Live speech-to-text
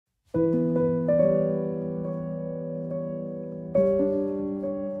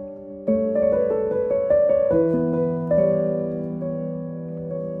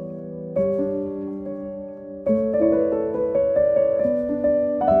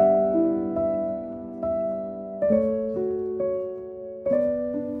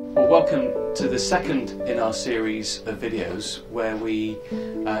Welcome to the second in our series of videos where we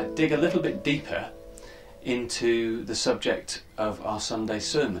dig a little bit deeper into the subject of our Sunday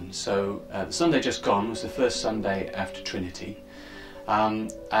sermon. So the Sunday just gone was the first Sunday after Trinity,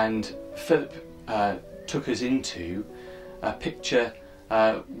 and Philip took us into a picture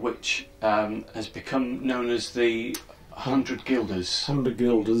which has become known as the 100 Guilders. 100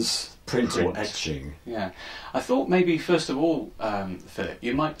 Guilders print or etching. Yeah. I thought maybe first of all, Philip,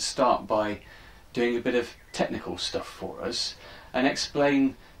 you might start by doing a bit of technical stuff for us and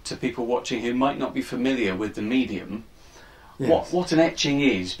explain to people watching who might not be familiar with the medium what an etching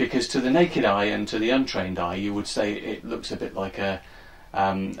is, because to the naked eye and to the untrained eye you would say it looks a bit like a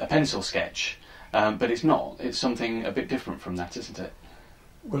pencil sketch, but it's not. It's something a bit different from that, isn't it?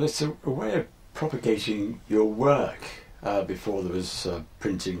 Well, it's a way of propagating your work. Before there was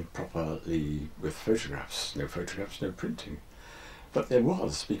printing properly with photographs. No photographs, no printing. But there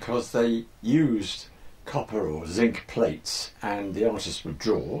was, because they used copper or zinc plates, and the artist would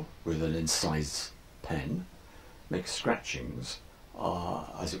draw with an incised pen, make scratchings,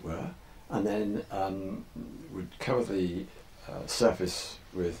 as it were, and then would cover the surface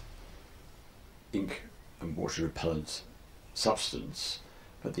with ink and water repellent substance,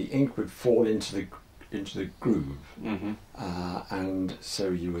 but the ink would fall into the groove, and so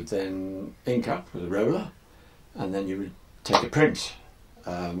you would then ink up with a roller, and then you would take a print,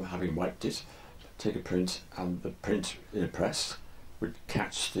 having wiped it, take a print, and the print in a press would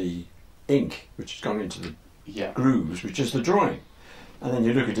catch the ink which has gone into the grooves, which is the drawing, and then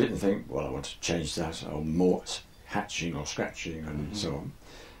you look at it and think, well, I want to change that, or more hatching or scratching, and so on,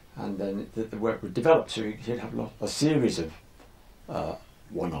 and then the work would develop. So you'd have a series of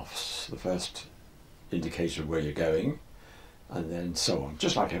one-offs. The first indicator of where you're going, and then so on,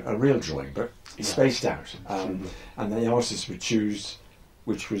 just like a real drawing, but spaced out, and the artist would choose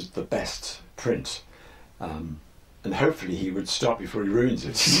which was the best print, and hopefully he would stop before he ruins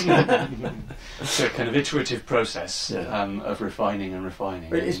it. So a kind of iterative process of refining and refining.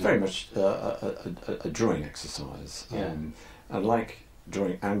 But it's very much a drawing exercise, and like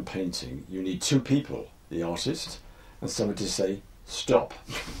drawing and painting, you need two people, the artist and somebody to say stop,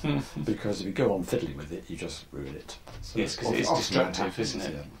 because if you go on fiddling with it, you just ruin it. So yes, because it's destructive, isn't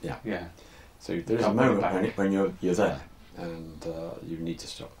it? Yeah. So there is a moment when you're there, and you need to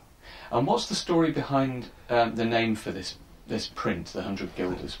stop. And what's the story behind the name for this print, the 100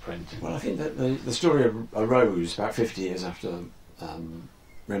 Guilders print? Well, I think that the story arose about 50 years after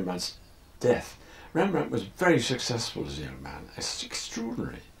Rembrandt's death. Rembrandt was very successful as a young man. It's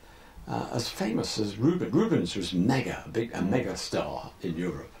extraordinary. As famous as Rubens. Rubens was a mega star in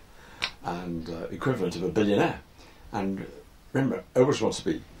Europe, and equivalent of a billionaire. And Rembrandt always wants to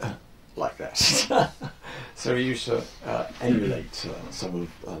be like that. So he used to emulate some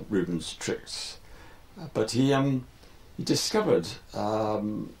of Rubens' tricks. But he discovered a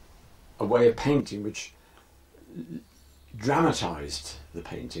way of painting which dramatised the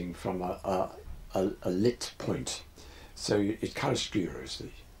painting from a lit point. So it chiaroscuro the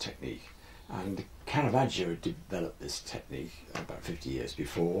technique, and Caravaggio developed this technique about 50 years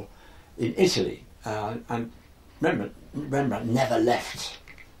before in Italy, and Rembrandt never left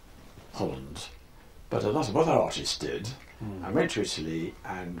Holland, but a lot of other artists did, and went to Italy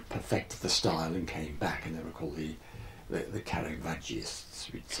and perfected the style and came back, and they were called the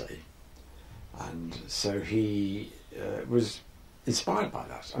Caravaggists, we'd say. And so he was inspired by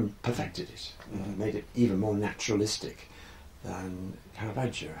that and perfected it, made it even more naturalistic than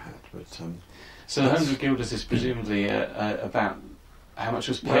Caravaggio had. But so the 100 Guilders is presumably about how much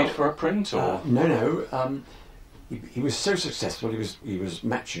was paid for a print, or no. He was so successful. He was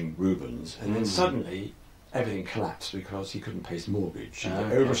matching Rubens, and then suddenly everything collapsed because he couldn't pay his mortgage. He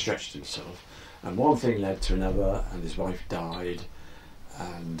overstretched himself, and one thing led to another, and his wife died,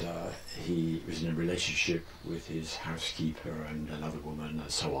 and he was in a relationship with his housekeeper and another woman, and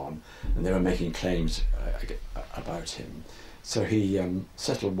so on, and they were making claims about him. So he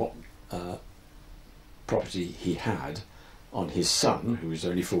settled what property he had on his son, who was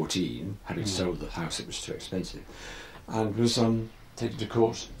only 14, having sold the house, it was too expensive, and was taken to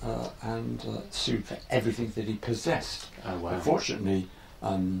court and sued for everything that he possessed. Oh, wow. Unfortunately,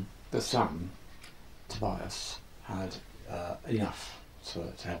 the son, Tobias, had enough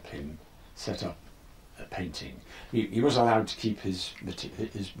to help him set up a painting. He was allowed to keep his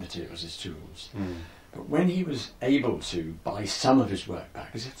materials, his tools. But when he was able to buy some of his work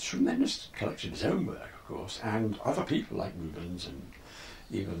back, because it's a tremendous collection of his own work, of course, and other people like Rubens and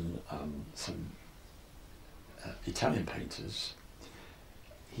even some Italian painters,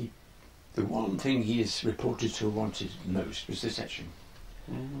 the one thing he is reported to have wanted most was this etching.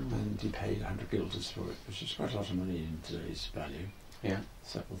 and he paid 100 guilders for it, which is quite a lot of money in today's value. Yeah.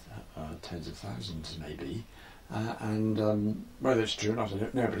 Several tens of thousands, maybe. Whether it's true or not, I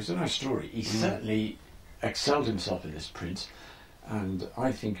don't know, but it's a nice story. He certainly excelled himself in this print, and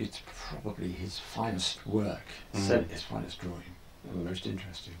I think it's probably his finest work, certainly his finest drawing, and the most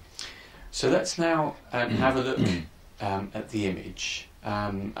interesting. So let's now have a look at the image.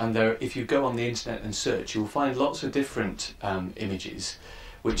 And there, if you go on the internet and search, you'll find lots of different images,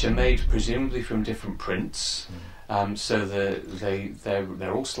 which are made presumably from different prints. So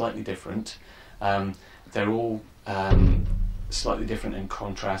they're all slightly different. They're all slightly different in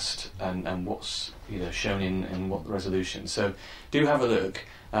contrast and what's shown in what resolution. So do have a look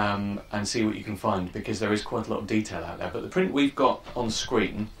and see what you can find, because there is quite a lot of detail out there. But the print we've got on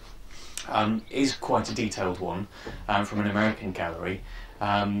screen is quite a detailed one from an American gallery.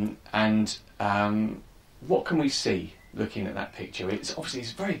 What can we see looking at that picture? It's a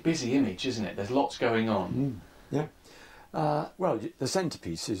very busy image, isn't it? There's lots going on. Yeah. Well, the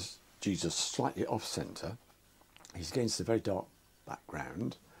centrepiece is Jesus slightly off-centre. He's against a very dark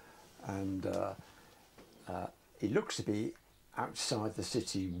background, and he looks to be outside the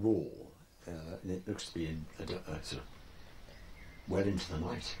city wall. And it looks to be in sort of well into the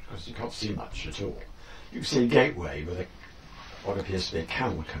night, because you can't see much at all. You can see a gateway with what appears to be a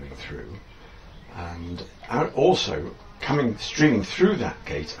camel coming through, and also streaming through that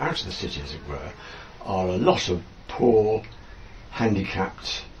gate out of the city, as it were, are a lot of poor,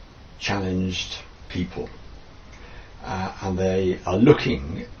 handicapped, challenged people, and they are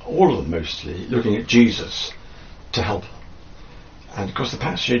looking, all of them mostly, looking at Jesus to help them. And of course the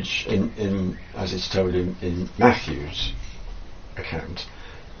passage as it's told in Matthew's account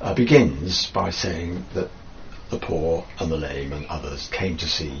begins by saying that the poor and the lame and others came to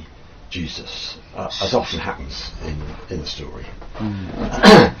see Jesus, as often happens in the story.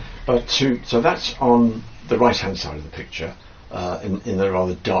 So that's on the right hand side of the picture, in the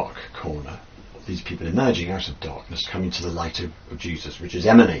rather dark corner. These people emerging out of darkness, coming to the light of Jesus, which is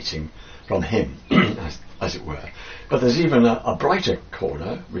emanating from him, as it were. But there's even a brighter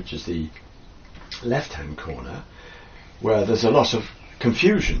corner, which is the left-hand corner, where there's a lot of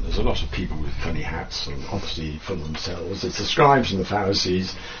confusion. There's a lot of people with funny hats and obviously full of themselves. It's the scribes and the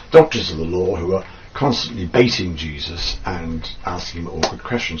Pharisees, doctors of the law, who are constantly baiting Jesus and asking him awkward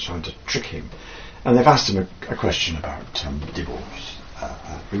questions, trying to trick him. And they've asked him a question about divorce.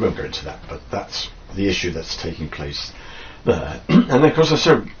 We won't go into that, but that's the issue that's taking place there. And of course they're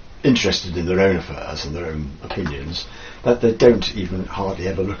so interested in their own affairs and their own opinions that they don't even hardly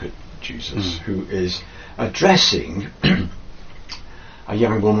ever look at Jesus, who is addressing a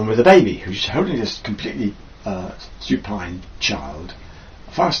young woman with a baby, who's holding this completely supine child,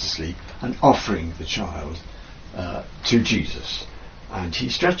 fast asleep, and offering the child to Jesus. And he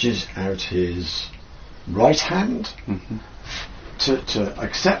stretches out his right hand to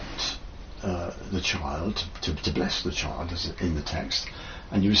accept the child, to bless the child, as in the text.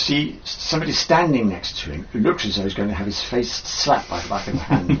 And you see somebody standing next to him who looks as though he's going to have his face slapped by the back of the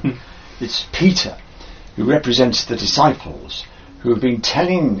hand. It's Peter, who represents the disciples, who have been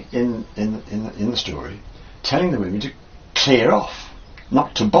telling in the story, telling the women to clear off,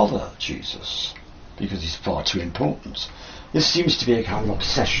 not to bother Jesus, because he's far too important. This seems to be a kind of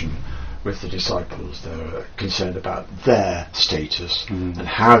obsession with the disciples. They're concerned about their status and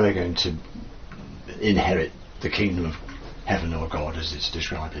how they're going to inherit the kingdom of heaven or God, as it's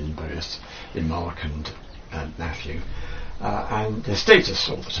described in Mark and Matthew, and their status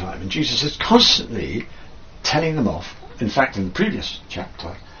all the time. And Jesus is constantly telling them off. In fact, in the previous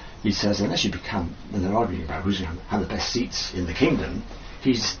chapter, he says, unless you become, when they're arguing about who's going to have the best seats in the kingdom,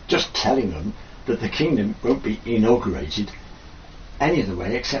 he's just telling them that the kingdom won't be inaugurated any other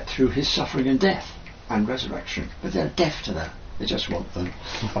way except through his suffering and death and resurrection. But they're deaf to that. They just want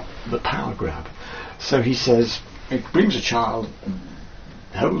the power grab. So he says, he brings a child,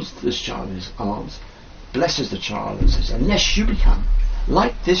 holds this child in his arms, blesses the child, and says, unless you become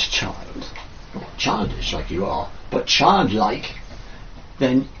like this child, not childish like you are, but childlike,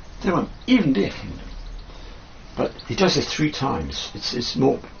 then there won't even be a kingdom. But he does this 3 times. It's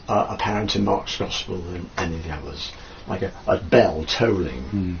more apparent in Mark's Gospel than any of the others, like a bell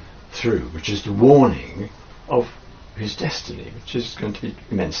tolling through, which is the warning of his destiny, which is going to be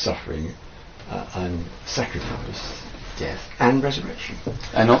immense suffering and sacrifice, death and resurrection.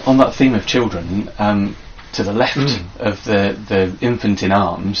 And on that theme of children, to the left of the infant in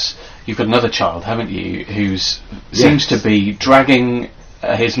arms, you've got another child, haven't you, who seems to be dragging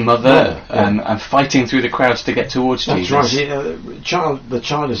his mother and fighting through the crowds to get towards Jesus. That's right. The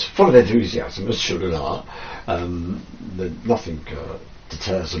child is full of enthusiasm, as children are. Nothing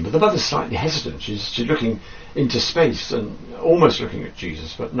deters them. But the mother's slightly hesitant. She's looking into space and almost looking at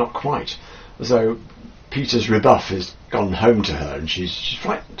Jesus, but not quite, as though Peter's rebuff has gone home to her, and she's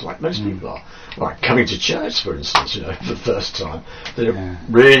frightened, like most people are. Like coming to church, for instance, for the first time. They don't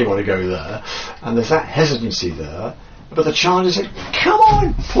really want to go there, and there's that hesitancy there. But the child is saying, "Come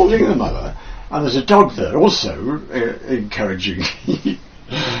on," pulling the mother, and there's a dog there also encouraging.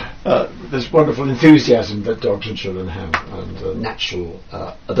 There's wonderful enthusiasm that dogs and children have, and a natural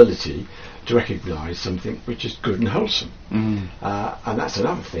ability to recognise something which is good and wholesome. And that's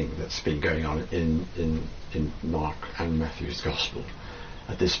another thing that's been going on in Mark and Matthew's Gospel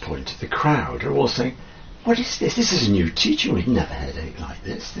at this point. The crowd are all saying, "What is this? This is a new teaching. We've never heard anything like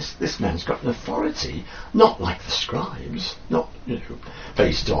this. This man's got an authority, not like the scribes, not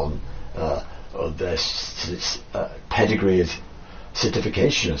based on their pedigree of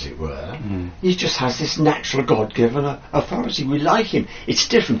certification, as it were. He just has this natural God-given authority. We like him. It's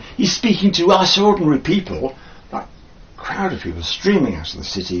different. He's speaking to us ordinary people, that crowd of people streaming out of the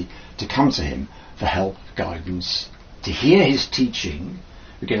city to come to him for help, guidance, to hear his teaching."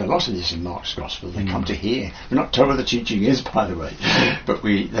 We get a lot of this in Mark's Gospel. They come to hear. We're not told what the teaching is, by the way, but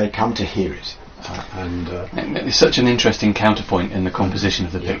they come to hear it. And it's such an interesting counterpoint in the composition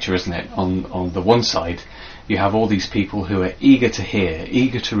of the picture, isn't it? On the one side, you have all these people who are eager to hear,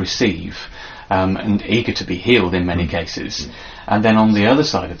 eager to receive, and eager to be healed in many cases. And then on the other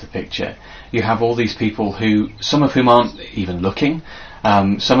side of the picture, you have all these people who, some of whom aren't even looking,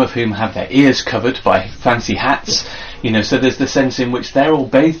 some of whom have their ears covered by fancy hats, so there's the sense in which they're all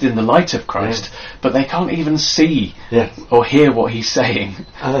bathed in the light of Christ, but they can't even see or hear what he's saying.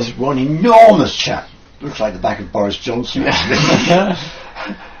 And there's one enormous chap, looks like the back of Boris Johnson,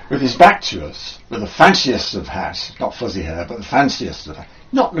 with his back to us, with the fanciest of hats, not fuzzy hair, but the fanciest of hats,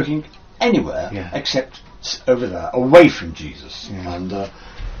 not looking anywhere except over there, away from Jesus. And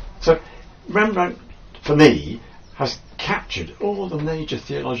so Rembrandt, for me, has captured all the major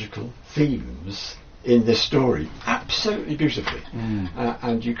theological themes in this story absolutely beautifully,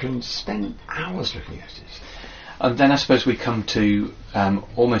 and you can spend hours looking at it. And then I suppose we come to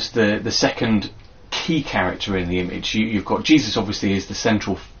almost the second key character in the image. You've got Jesus, obviously, is the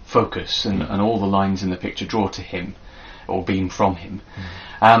central focus, and all the lines in the picture draw to him or beam from him.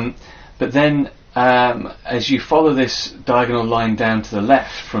 But then as you follow this diagonal line down to the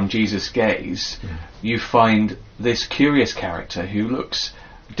left from Jesus' gaze, you find this curious character who looks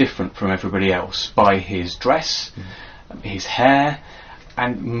different from everybody else by his dress, his hair,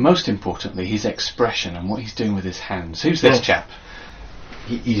 and most importantly his expression and what he's doing with his hands. Who's this chap?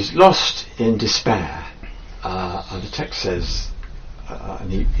 He's lost in despair, and the text says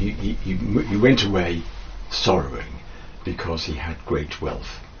and he went away sorrowing because he had great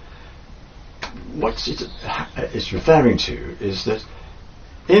wealth. What it's referring to is that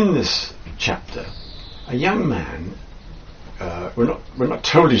in this chapter a young man, we're not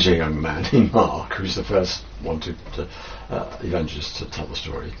told he's a young man in Mark, who's the first one to evangelist to tell the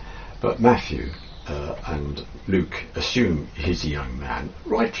story, but Matthew and Luke assume he's a young man,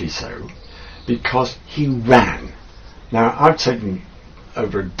 rightly so, because he ran. Now, I've taken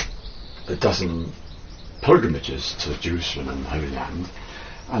over a dozen pilgrimages to Jerusalem and the Holy Land,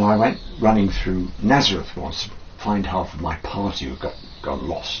 and I went running through Nazareth once to find half of my party who got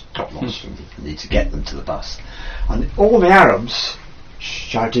lost and need to get them to the bus. And all the Arabs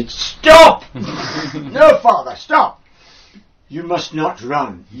shouted, "Stop! No, Father, stop! You must not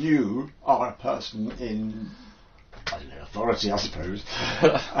run. You are a person in authority, I suppose,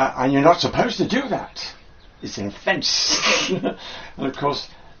 and you're not supposed to do that. It's an offence." And of course,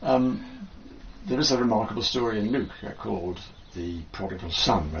 there is a remarkable story in Luke called The Prodigal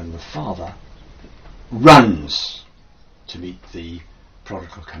Son, when the father runs to meet the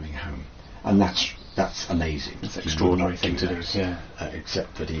prodigal coming home, and that's amazing. It's an extraordinary thing to do.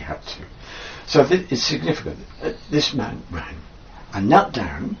 Except that he had to. So it's significant. This man ran and knelt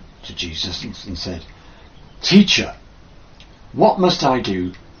down to Jesus and said, "Teacher, what must I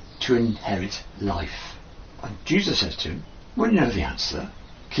do to inherit life?" And Jesus says to him, "Well, you know the answer.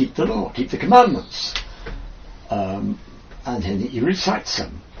 Keep the law, keep the commandments." And then he recites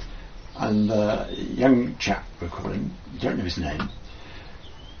them. And the young chap, we'll call him, you don't know his name,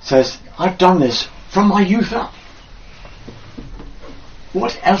 says, "I've done this from my youth up.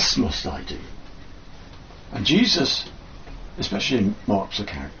 What else must I do?" And Jesus, especially in Mark's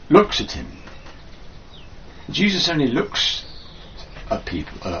account, looks at him. Jesus only looks at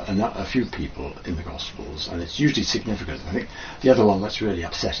people, a few people in the Gospels, and it's usually significant. I think the other one that's really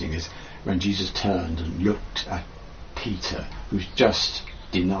upsetting is when Jesus turned and looked at Peter, who's just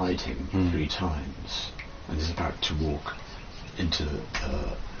denied him 3 times and is about to walk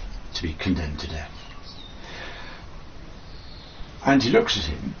to be condemned to death. And he looks at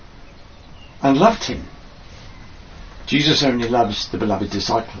him and loved him. Jesus only loves the beloved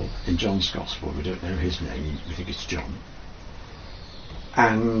disciple in John's Gospel. We don't know his name, we think it's John.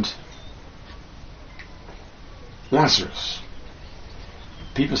 And Lazarus,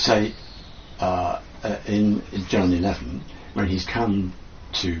 people say in John 11, when he's come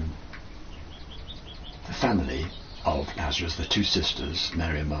to the family of Lazarus, the two sisters,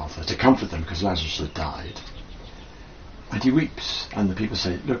 Mary and Martha, to comfort them because Lazarus had died, and he weeps, and the people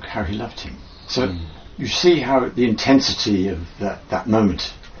say, look how he loved him. So you see how the intensity of that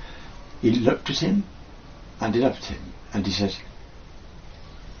moment. He looked at him and he loved him, and he said,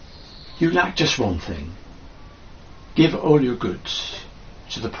 you lack just one thing. Give all your goods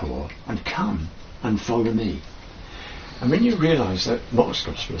to the poor and come and follow me. And when you realise that Mark's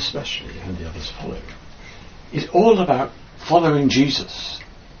Gospel especially, and the others follow, is all about following Jesus,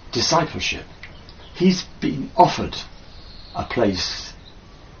 discipleship. He's been offered a place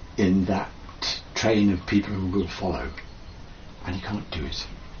in that train of people who will follow, and he can't do it.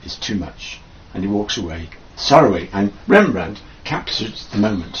 It's too much, and he walks away sorrowing. And Rembrandt captures the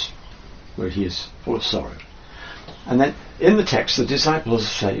moment where he is full of sorrow. And then in the text the disciples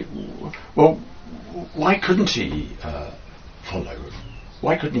say, well, why couldn't he follow?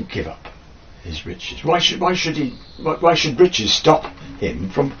 Why couldn't he give up his riches? Why should riches stop him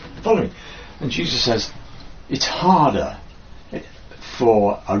from following? And Jesus says, it's harder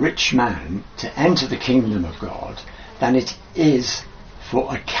for a rich man to enter the kingdom of God than it is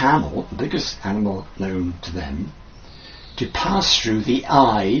for a camel, the biggest animal known to them, to pass through the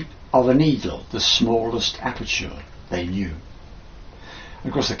eye of a needle, the smallest aperture they knew. And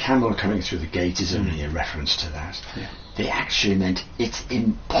of course the camel coming through the gate is only a reference to that. Yeah. They actually meant it's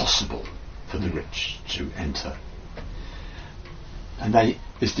impossible for the rich to enter. And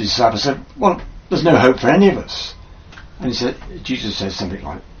his disciples said, well, there's no hope for any of us. And Jesus says something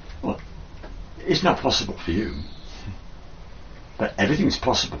like, well, it's not possible for you, but everything's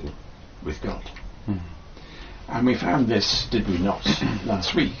possible with God. And we found this, did we not,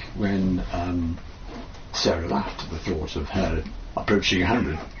 last week, when Sarah laughed at the thought of her approaching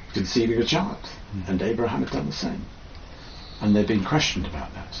 100, conceiving a child, and Abraham had done the same. And they've been questioned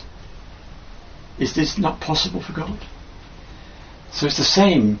about that. Is this not possible for God? So it's the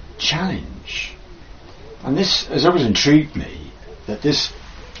same challenge. And this has always intrigued me, that this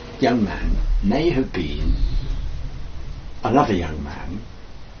young man may have been another young man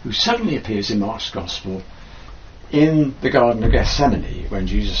who suddenly appears in Mark's Gospel in the Garden of Gethsemane, when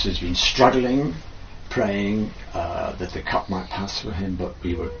Jesus has been struggling, praying that the cup might pass for him, but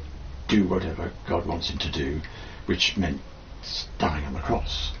he would do whatever God wants him to do, which meant dying on the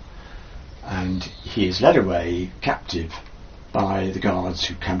cross. And he is led away captive by the guards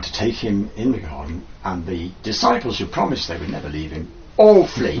who come to take him in the garden, and the disciples who promised they would never leave him all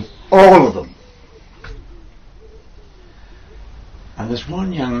flee, all of them. And there's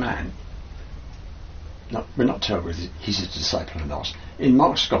one young man, we're not told whether he's a disciple or not. In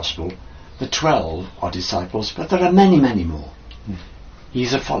Mark's Gospel, the 12 are disciples, but there are many, many more.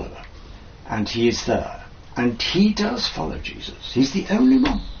 He's a follower, and he is there, and he does follow Jesus. He's the only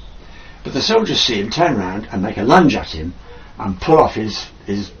one. But the soldiers see him, turn around and make a lunge at him and pull off his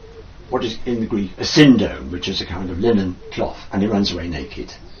what is in the Greek a sindone, which is a kind of linen cloth, and he runs away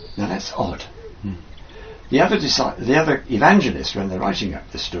naked. Now that's odd. The other evangelists, when they're writing up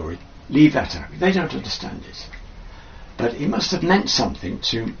the story, leave that out. They don't understand it. But it must have meant something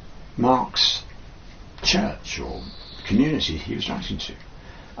to Mark's church or community he was writing to.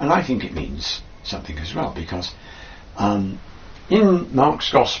 And I think it means something as well, because in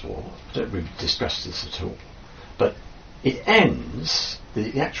Mark's Gospel, I don't really discuss this at all, but it ends,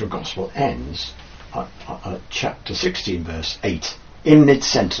 the actual Gospel ends at chapter 16, verse 8, in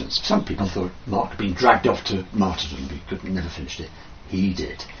mid-sentence. Some people thought Mark had been dragged off to martyrdom, he could never finished it. He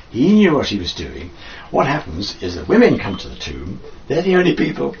did. He knew what he was doing. What happens is the women come to the tomb. They're the only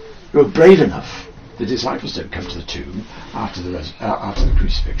people who are brave enough. The disciples don't come to the tomb after the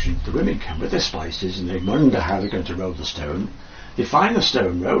crucifixion. The women come with their spices, and they wonder how they're going to roll the stone. They find the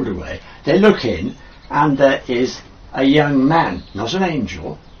stone rolled away. They look in, and there is a young man, not an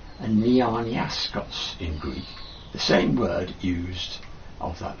angel, a neoniaskos in Greek, the same word used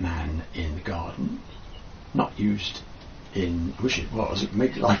of that man in the garden, not used in, I wish it was, it would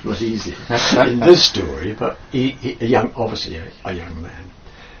make life a lot easier in this story, but obviously a young man,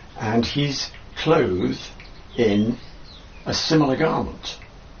 and he's clothed in a similar garment.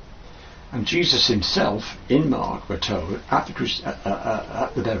 And Jesus himself, in Mark, we're told, at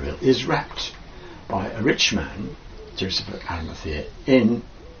the burial, is wrapped by a rich man Joseph of Arimathea, in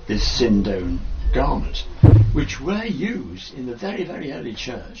this sin-down garment, which were used in the very, very early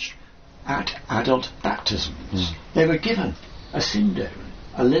church at adult baptisms. They were given a sin-down,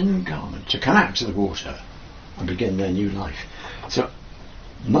 a linen garment, to come out to the water and begin their new life. So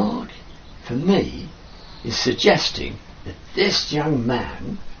Mark, for me, is suggesting that this young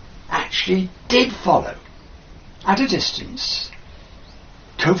man actually did follow at a distance,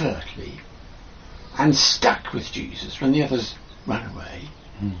 covertly, and stuck with Jesus when the others ran away,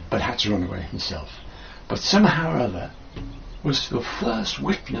 but had to run away himself. But somehow or other was the first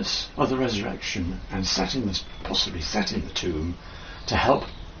witness of the resurrection, and possibly sat in the tomb to help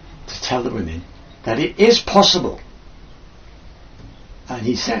to tell the women that it is possible. And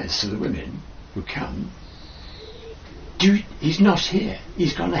he says to the women who come, he's not here,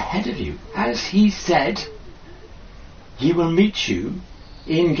 he's gone ahead of you. As he said, he will meet you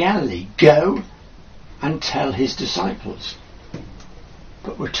in Galilee. Go and tell his disciples.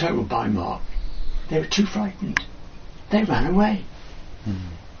 But we're told by Mark, they were too frightened. They ran away.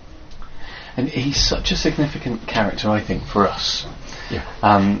 And he's such a significant character, I think, for us.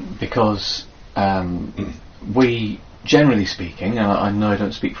 Because we, generally speaking, and I know I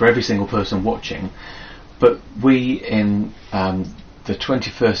don't speak for every single person watching, but we in the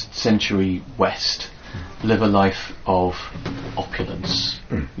 21st century West live a life of opulence,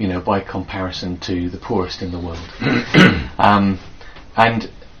 by comparison to the poorest in the world.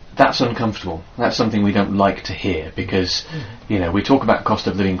 And that's uncomfortable. That's something we don't like to hear, because we talk about cost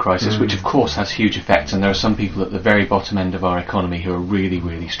of living crisis, which of course has huge effects, and there are some people at the very bottom end of our economy who are really,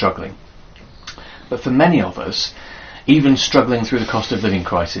 really struggling. But for many of us, even struggling through the cost of living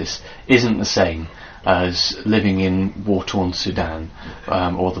crisis isn't the same as living in war-torn Sudan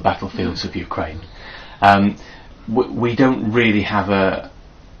or the battlefields of Ukraine. We don't really have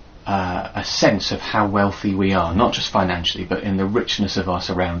a sense of how wealthy we are, not just financially, but in the richness of our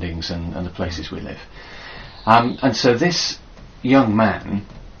surroundings and the places we live. And so this young man,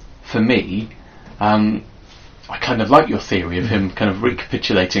 for me, I kind of like your theory of him kind of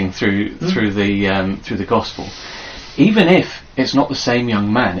recapitulating through the gospel. Even if it's not the same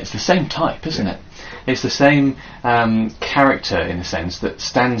young man, it's the same type, isn't it? It's the same character, in a sense, that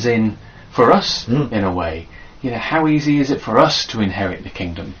stands in for us in a way. How easy is it for us to inherit the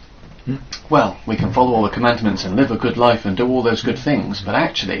kingdom? Well, we can follow all the commandments and live a good life and do all those good things, but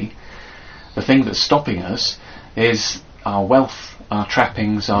actually the thing that's stopping us is our wealth, our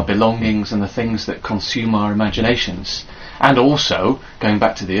trappings, our belongings, and the things that consume our imaginations. And also, going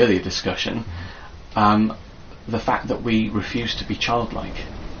back to the earlier discussion, the fact that we refuse to be childlike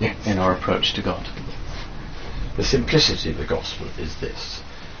in our approach to God. The simplicity of the gospel is this,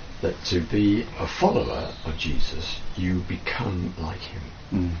 that to be a follower of Jesus, you become like him.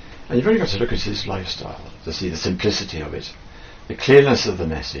 And you've only got to look at his lifestyle to see the simplicity of it, the clearness of the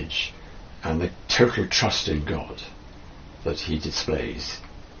message, and the total trust in God that he displays.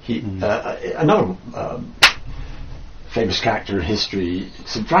 Another famous character in history,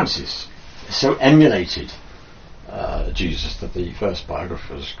 St. Francis, so emulated Jesus that the first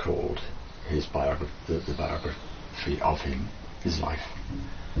biographers called his the biography of him, his life,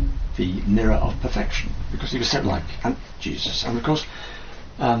 the mirror of perfection, because he was so like Jesus. And of course,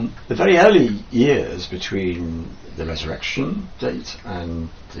 the very early years between the resurrection date and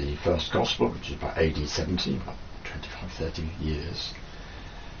the first gospel, which is about AD 70, about 25-30 years,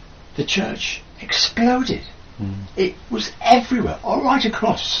 the church exploded. It was everywhere, all right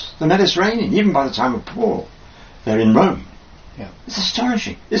across the Mediterranean, even by the time of Paul. They're in Rome. It's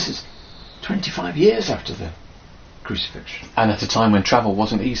astonishing. This is 25 years after the crucifixion. And at a time when travel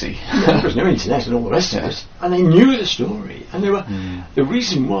wasn't easy. There was no internet and all the rest of it. And they knew the story. And they were. The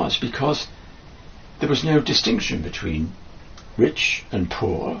reason was because there was no distinction between rich and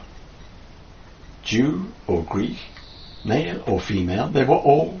poor, Jew or Greek, male or female. They were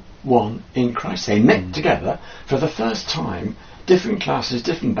all one in Christ. They met together for the first time, different classes,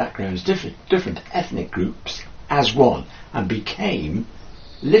 different backgrounds, different ethnic groups, as one, and became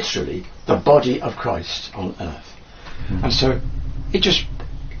literally the body of Christ on earth. And so it just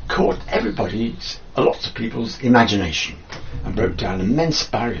caught lots of people's imagination, and broke down immense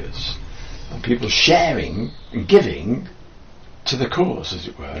barriers, and people sharing and giving to the cause, as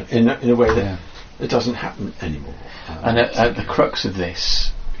it were, in a way that it doesn't happen anymore. And at the crux of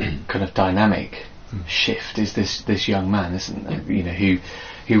this kind of dynamic shift is this young man, isn't it?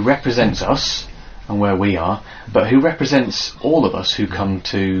 Who represents us and where we are, but who represents all of us who come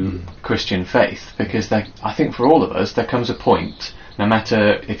to Christian faith, because I think for all of us there comes a point, no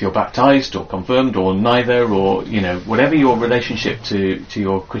matter if you're baptized or confirmed or neither, or whatever your relationship to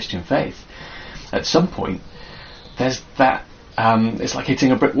your Christian faith, at some point there's that. It's like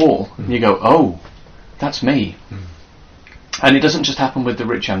hitting a brick wall, and you go, "Oh, that's me." And it doesn't just happen with the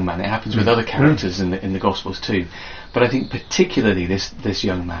rich young man; it happens with other characters in the Gospels too. But I think particularly this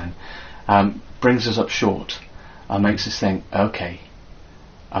young man brings us up short and makes us think, "Okay,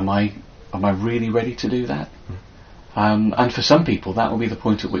 am I really ready to do that?" And for some people, that will be the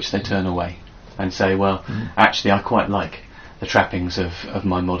point at which they turn away and say, "Well, actually, I quite like the trappings of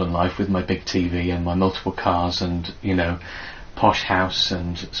my modern life with my big TV and my multiple cars and, you know, posh house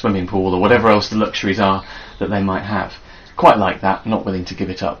and swimming pool or whatever else the luxuries are that they might have. Quite like that, not willing to give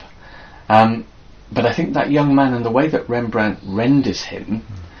it up." But I think that young man and the way that Rembrandt renders him,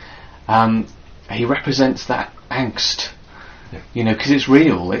 he represents that angst, you know, because it's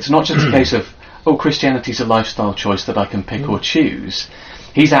real. It's not just a case of, oh, Christianity's a lifestyle choice that I can pick or choose.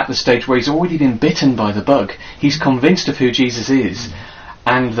 He's at the stage where he's already been bitten by the bug. He's convinced of who Jesus is,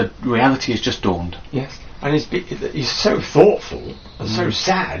 and the reality has just dawned. Yes, and he's so thoughtful and so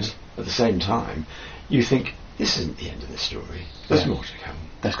sad at the same time. You think, this isn't the end of the story. There's more to come.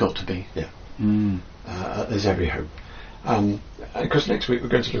 There's got to be. Yeah. There's every hope. Because next week we're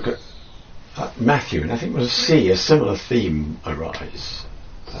going to look at Matthew, and I think we'll see a similar theme arise,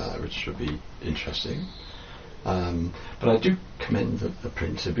 which should be interesting. But I do commend the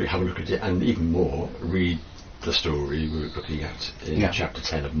print. If you have a look at it, and even more, read the story we're looking at in chapter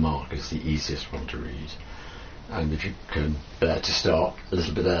 10 of Mark. Is the easiest one to read. And if you can bear to start a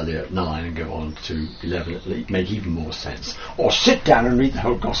little bit earlier at 9 and go on to 11, it'll make even more sense. Or sit down and read the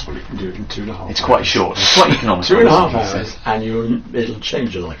whole Gospel. You can do it in 2.5 hours. It's quite short. It's quite economical. 2.5 hours, and it'll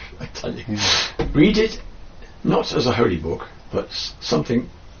change your life, I tell you. Read it, not as a holy book, but something,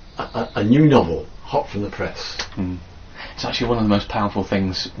 a new novel, hot from the press. It's actually one of the most powerful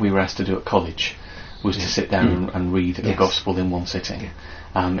things we were asked to do at college, was to sit down and read the Gospel in one sitting.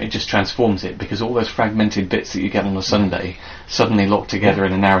 It just transforms it, because all those fragmented bits that you get on a Sunday suddenly lock together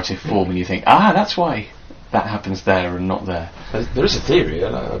in a narrative form, and you think, that's why that happens there and not there. There is a theory,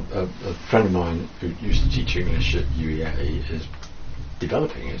 a friend of mine who used to teach English at UEA is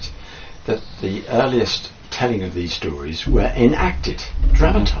developing it, that the earliest telling of these stories were enacted,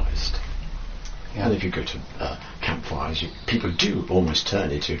 dramatised. And if you go to campfires, people do almost turn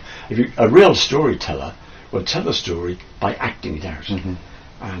into... a real storyteller will tell a story by acting it out.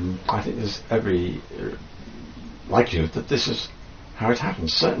 And I think there's every likelihood that this is how it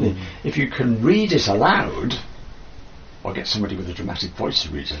happens. Certainly, if you can read it aloud, or get somebody with a dramatic voice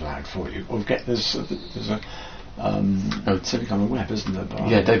to read it aloud for you, or there's a Civic on the Web, isn't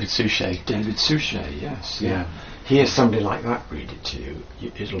there? David Suchet. David Suchet, yes. Hear somebody like that read it to you,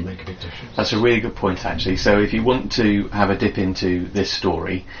 it'll make a big difference. That's a really good point, actually. So if you want to have a dip into this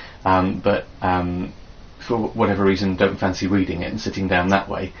story, but for whatever reason don't fancy reading it and sitting down that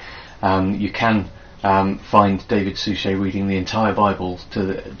way, you can find David Suchet reading the entire Bible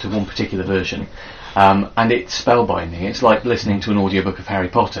to one particular version. And it's spellbinding. It's like listening to an audiobook of Harry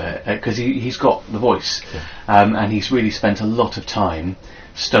Potter, because he's got the voice, and he's really spent a lot of time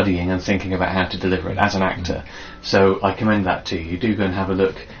studying and thinking about how to deliver it as an actor. So I commend that to you. Do go and have a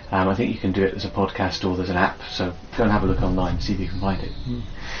look. I think you can do it as a podcast or there's an app, so go and have a look online, see if you can find it.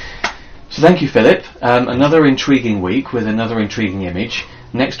 So thank you, Philip. Another intriguing week with another intriguing image.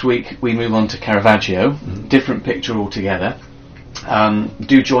 Next week we move on to Caravaggio, different picture altogether.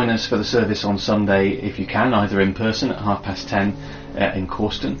 Do join us for the service on Sunday if you can, either in person at 10:30 in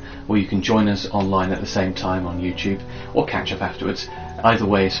Cawston, or you can join us online at the same time on YouTube, or catch up afterwards. Either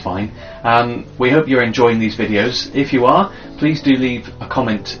way is fine. We hope you're enjoying these videos. If you are, please do leave a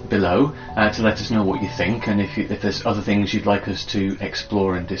comment below to let us know what you think, and if there's other things you'd like us to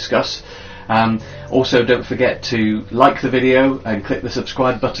explore and discuss. Also, don't forget to like the video and click the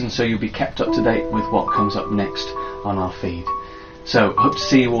subscribe button so you'll be kept up to date with what comes up next on our feed. So, hope to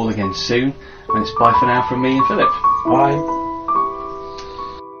see you all again soon, and it's bye for now from me and Philip. Bye.